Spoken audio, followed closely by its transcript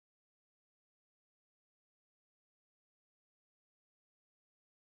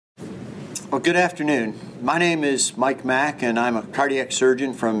Well, good afternoon. My name is Mack, and I'm a cardiac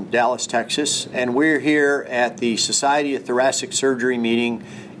surgeon from Dallas, Texas, and we're here at the Society of Thoracic Surgery meeting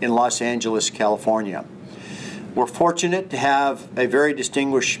in Los Angeles, California. We're fortunate to have a very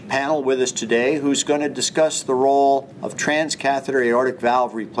distinguished panel with us today who's going to discuss the role of transcatheter aortic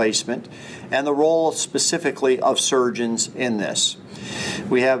valve replacement and the role specifically of surgeons in this.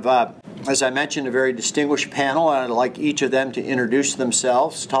 We have, as I mentioned, a very distinguished panel, and I'd like each of them to introduce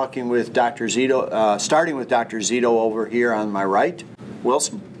themselves, starting with Dr. Szeto over here on my right.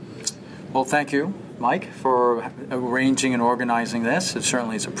 Wilson. Well, thank you, Mike, for arranging and organizing this. It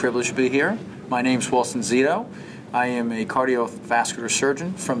certainly is a privilege to be here. My name's Wilson Szeto. I am a cardiovascular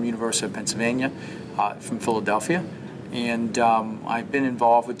surgeon from the University of Pennsylvania, from Philadelphia, and I've been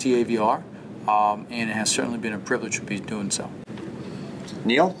involved with TAVR, and it has certainly been a privilege to be doing so.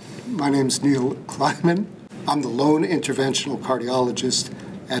 Neal? My name's Neal Kleiman. I'm the lone interventional cardiologist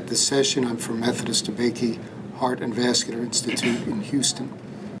at the session. I'm from Methodist DeBakey Heart and Vascular Institute in Houston.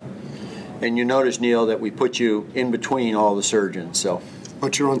 And you notice, Neal, that we put you in between all the surgeons, so.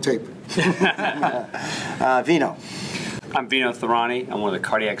 But you're on tape. Vinod. I'm Vinod Thourani. I'm one of the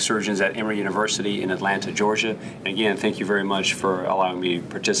cardiac surgeons at Emory University in Atlanta, Georgia. And again, thank you very much for allowing me to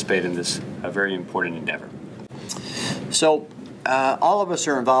participate in this very important endeavor. So, all of us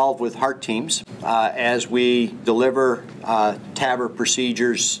are involved with heart teams as we deliver TAVR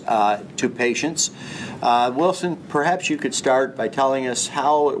procedures to patients. Wilson, perhaps you could start by telling us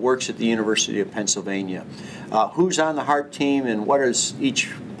how it works at the University of Pennsylvania. Who's on the heart team, and what is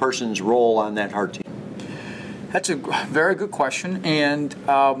each person's role on that heart team? That's a very good question, and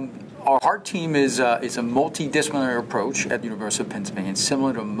our heart team is a multidisciplinary approach at the University of Pennsylvania,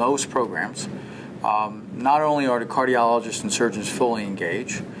 similar to most programs. Not only are the cardiologists and surgeons fully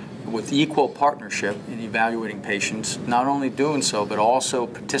engaged, with equal partnership in evaluating patients, not only doing so, but also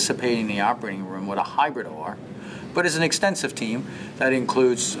participating in the operating room with a hybrid OR, but it's an extensive team that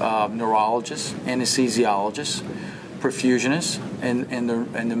includes neurologists, anesthesiologists, perfusionists,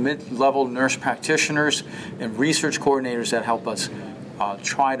 and the mid-level nurse practitioners and research coordinators that help us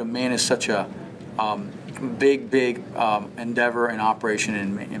try to manage such a big endeavor and operation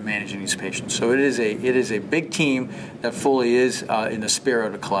in managing these patients. So it is a big team that fully is in the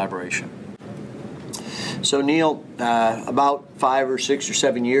spirit of collaboration. So Neal, about 5 or 6 or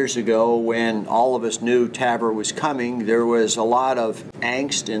 7 years ago, when all of us knew TAVR was coming, there was a lot of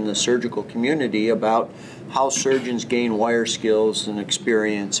angst in the surgical community about how surgeons gain wire skills and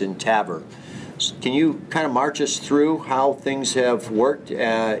experience in TAVR. Can you kind of march us through how things have worked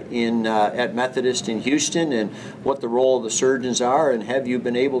at Methodist in Houston and what the role of the surgeons are, and have you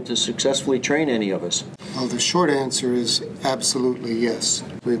been able to successfully train any of us? Well, the short answer is absolutely yes.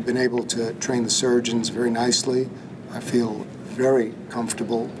 We've been able to train the surgeons very nicely. I feel very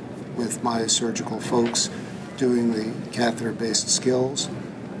comfortable with my surgical folks doing the catheter-based skills.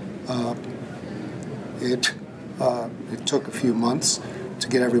 It took a few months to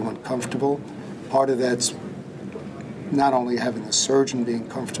get everyone comfortable. Part of that's not only having the surgeon being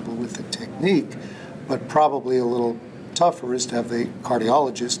comfortable with the technique, but probably a little tougher is to have the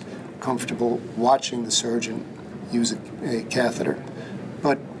cardiologist comfortable watching the surgeon use a catheter.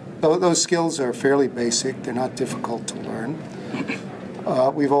 But those skills are fairly basic. They're not difficult to learn.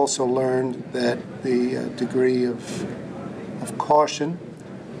 We've also learned that the degree of caution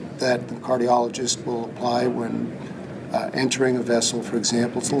that the cardiologist will apply when entering a vessel, for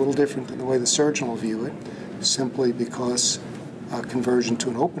example, it's a little different than the way the surgeon will view it, simply because conversion to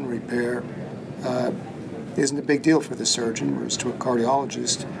an open repair isn't a big deal for the surgeon, whereas to a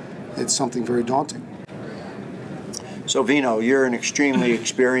cardiologist, it's something very daunting. So, Vino, you're an extremely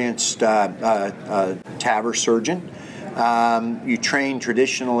experienced TAVR surgeon. You train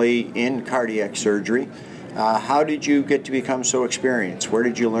traditionally in cardiac surgery. How did you get to become so experienced? Where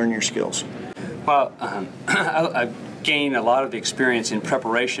did you learn your skills? Well, I gained a lot of the experience in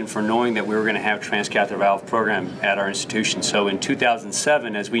preparation for knowing that we were going to have a transcatheter valve program at our institution. So in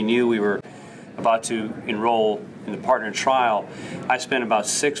 2007, as we knew we were about to enroll in the partner trial, I spent about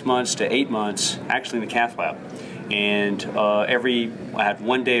 6 months to 8 months actually in the cath lab. And I had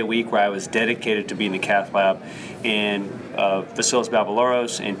 1 day a week where I was dedicated to being in the cath lab, and Vasilis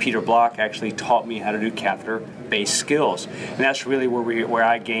Babalouros and Peter Block actually taught me how to do catheter-based skills. And that's really where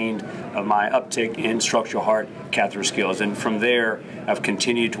I gained my uptick in structural heart catheter skills. And from there, I've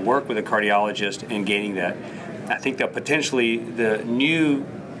continued to work with a cardiologist and gaining that. I think that potentially the new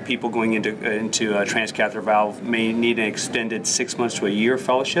people going into a transcatheter valve may need an extended 6 months to a year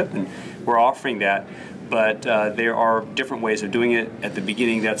fellowship, and we're offering that. But there are different ways of doing it. At the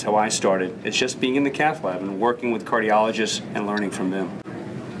beginning, that's how I started. It's just being in the cath lab and working with cardiologists and learning from them.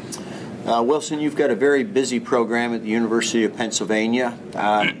 Wilson, you've got a very busy program at the University of Pennsylvania.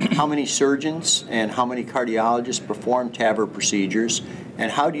 How many surgeons and how many cardiologists perform TAVR procedures,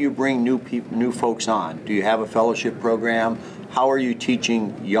 and how do you bring new folks on? Do you have a fellowship program? How are you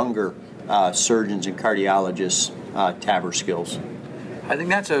teaching younger surgeons and cardiologists TAVR skills? I think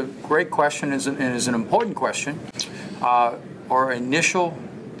that's a great question and is an important question. Our initial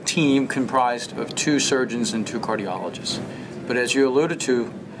team comprised of 2 surgeons and 2 cardiologists. But as you alluded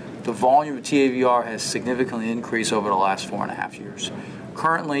to, the volume of TAVR has significantly increased over the last 4.5 years.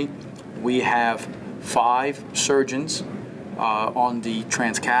 Currently, we have 5 surgeons on the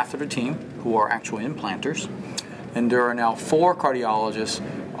transcatheter team who are actual implanters, and there are now 4 cardiologists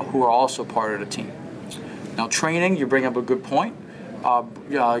who are also part of the team. Now, training, you bring up a good point,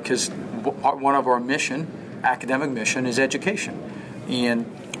 because one of our academic mission is education. And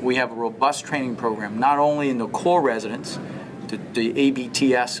we have a robust training program, not only in the core residents, the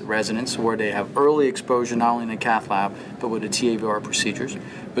ABTS residents, where they have early exposure not only in the cath lab, but with the TAVR procedures,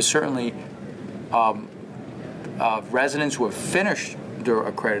 but certainly residents who have finished their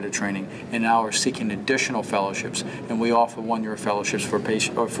accredited training and now are seeking additional fellowships. And we offer 1-year fellowships for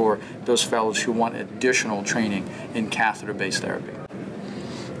those fellows who want additional training in catheter-based therapy.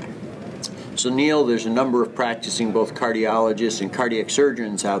 So, Neal, there's a number of practicing both cardiologists and cardiac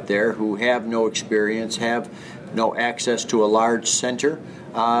surgeons out there who have no experience, have no access to a large center.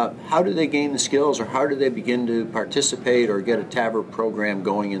 How do they gain the skills, or how do they begin to participate or get a TAVR program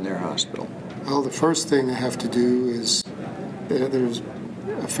going in their hospital? Well, the first thing they have to do is there's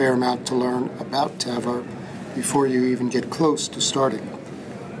a fair amount to learn about TAVR before you even get close to starting.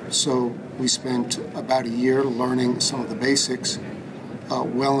 So we spent about a year learning some of the basics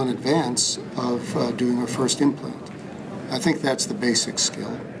well in advance of doing our first implant. I think that's the basic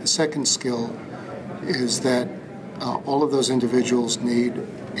skill. The second skill is that all of those individuals need,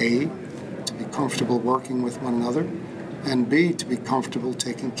 A, to be comfortable working with one another, and B, to be comfortable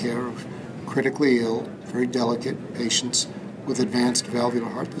taking care of critically ill, very delicate patients with advanced valvular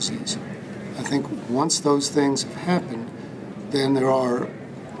heart disease. I think once those things have happened, then there are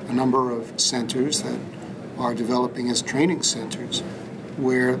a number of centers that are developing as training centers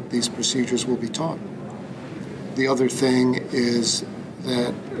where these procedures will be taught. The other thing is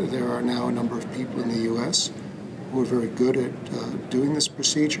that there are now a number of people in the U.S. who are very good at doing this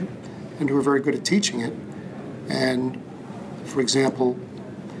procedure and who are very good at teaching it. And, for example,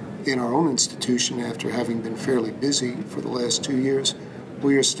 in our own institution, after having been fairly busy for the last 2 years,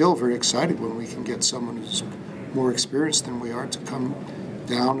 we are still very excited when we can get someone who's more experienced than we are to come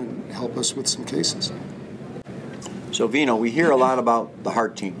down and help us with some cases. So, Vino, we hear a lot about the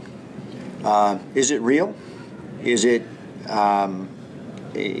heart team. Is it real? Is it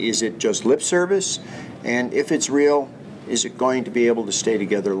just lip service? And if it's real, is it going to be able to stay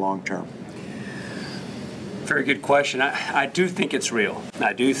together long term? Very good question. I do think it's real.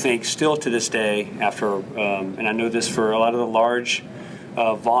 I do think still to this day, after, and I know this for a lot of the large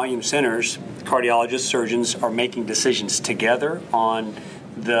volume centers, cardiologists, surgeons are making decisions together on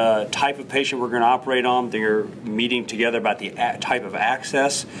the type of patient we're going to operate on. They're meeting together about the type of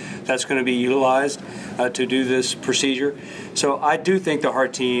access that's going to be utilized to do this procedure. So I do think the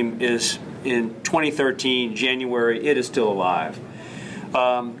heart team is, in 2013, January, it is still alive.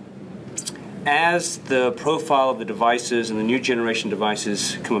 As the profile of the devices and the new generation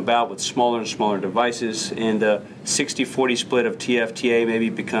devices come about with smaller and smaller devices, and the 60-40 split of TF-TA maybe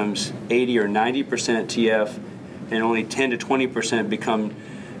becomes 80 or 90% TF, and only 10 to 20% become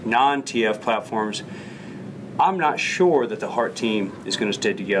non-TF platforms, I'm not sure that the heart team is going to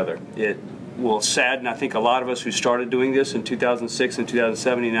stay together. It will sadden, I think, a lot of us who started doing this in 2006 and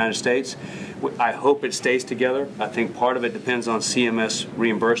 2007 in the United States. I hope it stays together. I think part of it depends on CMS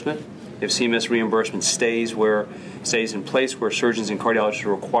reimbursement. If CMS reimbursement stays in place where surgeons and cardiologists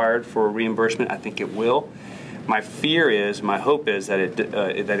are required for reimbursement, I think it will. My hope is that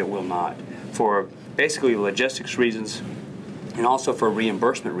it will not, for basically logistics reasons and also for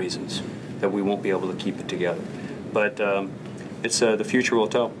reimbursement reasons, that we won't be able to keep it together. But it's the future will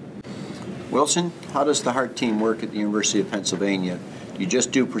tell. Wilson, how does the heart team work at the University of Pennsylvania? Do you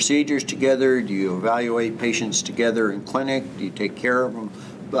just do procedures together? Do you evaluate patients together in clinic? Do you take care of them?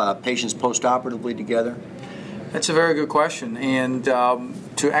 Patients post-operatively together? That's a very good question, and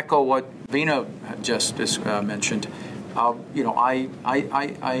to echo what Vinod just mentioned, I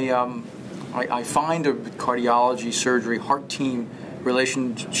find the cardiology, surgery, heart team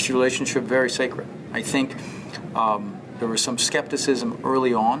relationship very sacred. I think there was some skepticism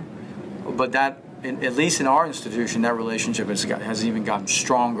early on, but that, at least in our institution, that relationship has even gotten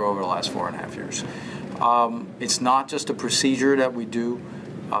stronger over the last 4.5 years. It's not just a procedure that we do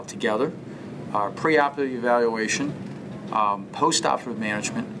together, pre-operative evaluation, post-operative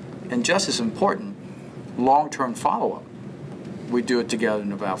management, and just as important, long-term follow-up. We do it together in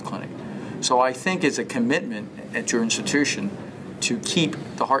the valve clinic. So I think it's a commitment at your institution to keep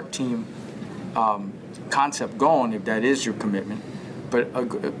the heart team concept going, if that is your commitment. But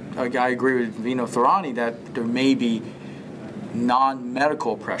I agree with Vinod Thourani that there may be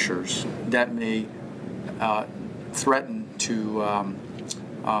non-medical pressures that may threaten to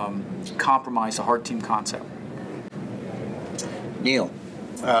compromise the heart team concept. Neal,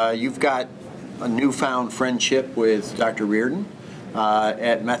 you've got a newfound friendship with Dr. Reardon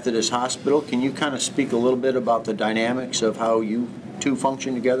at Methodist Hospital. Can you kind of speak a little bit about the dynamics of how you two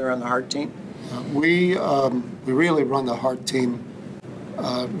function together on the heart team? We really run the heart team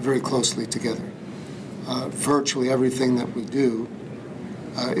very closely together. Virtually everything that we do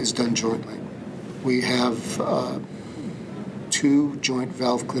is done jointly. We have 2 joint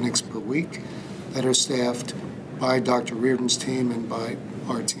valve clinics per week that are staffed by Dr. Reardon's team and by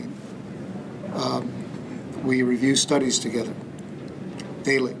our team. We review studies together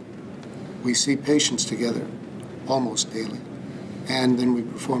daily. We see patients together almost daily. And then we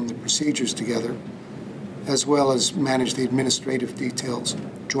perform the procedures together, as well as manage the administrative details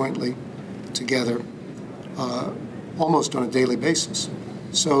jointly together almost on a daily basis.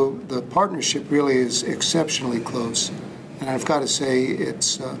 So the partnership really is exceptionally close. And I've got to say,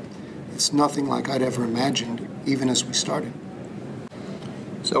 it's nothing like I'd ever imagined, even as we started.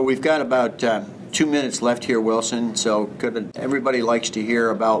 So we've got about 2 minutes left here, Wilson. So everybody likes to hear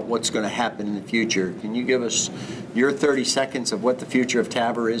about what's going to happen in the future. Can you give us your 30 seconds of what the future of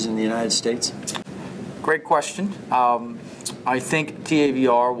TAVR is in the United States? Great question. I think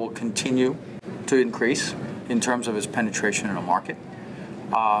TAVR will continue to increase in terms of its penetration in the market.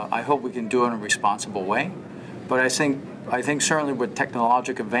 I hope we can do it in a responsible way. But I think certainly with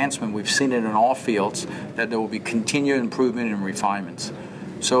technological advancement, we've seen it in all fields, that there will be continued improvement and refinements.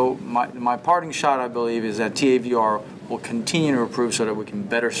 So my parting shot, I believe, is that TAVR will continue to improve so that we can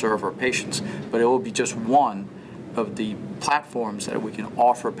better serve our patients, but it will be just one of the platforms that we can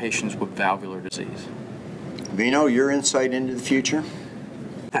offer patients with valvular disease. Vino, your insight into the future?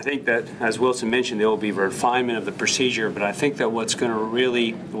 I think that, as Wilson mentioned, there will be refinement of the procedure, but I think that what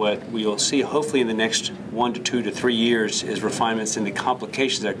we will see hopefully in the next 1 to 2 to 3 years is refinements in the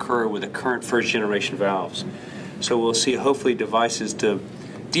complications that occur with the current first-generation valves. So we'll see hopefully devices to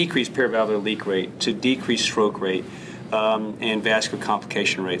decrease paravalvular leak rate, to decrease stroke rate, and vascular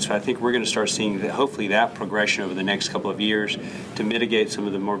complication rates. So I think we're going to start seeing hopefully that progression over the next couple of years to mitigate some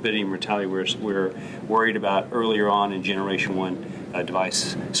of the morbidity and mortality we're worried about earlier on in Generation 1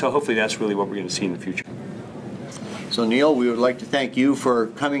 devices. So hopefully that's really what we're going to see in the future. So Neal, we would like to thank you for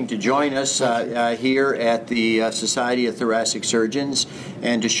coming to join us here at the Society of Thoracic Surgeons.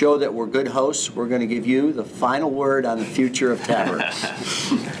 And to show that we're good hosts, we're going to give you the final word on the future of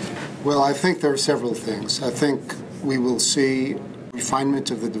TAVR. Well, I think there are several things. I think we will see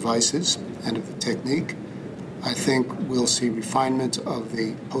refinement of the devices and of the technique. I think we'll see refinement of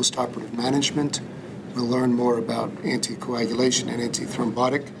the post-operative management. We'll learn more about anticoagulation and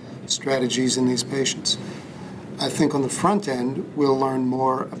antithrombotic strategies in these patients. I think on the front end, we'll learn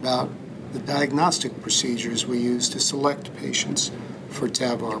more about the diagnostic procedures we use to select patients for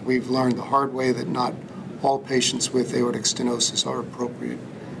TAVR. We've learned the hard way that not all patients with aortic stenosis are appropriate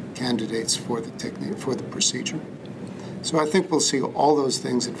candidates for the technique, for the procedure. So I think we'll see all those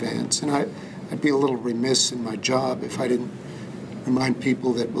things advance. And I'd be a little remiss in my job if I didn't remind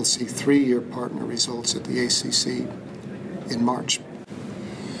people that we'll see 3-year partner results at the ACC in March.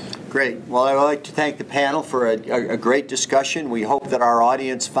 Great. Well, I would like to thank the panel for a great discussion. We hope that our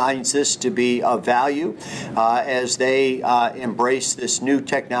audience finds this to be of value as they embrace this new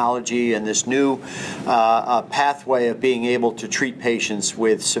technology and this new pathway of being able to treat patients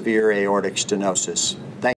with severe aortic stenosis.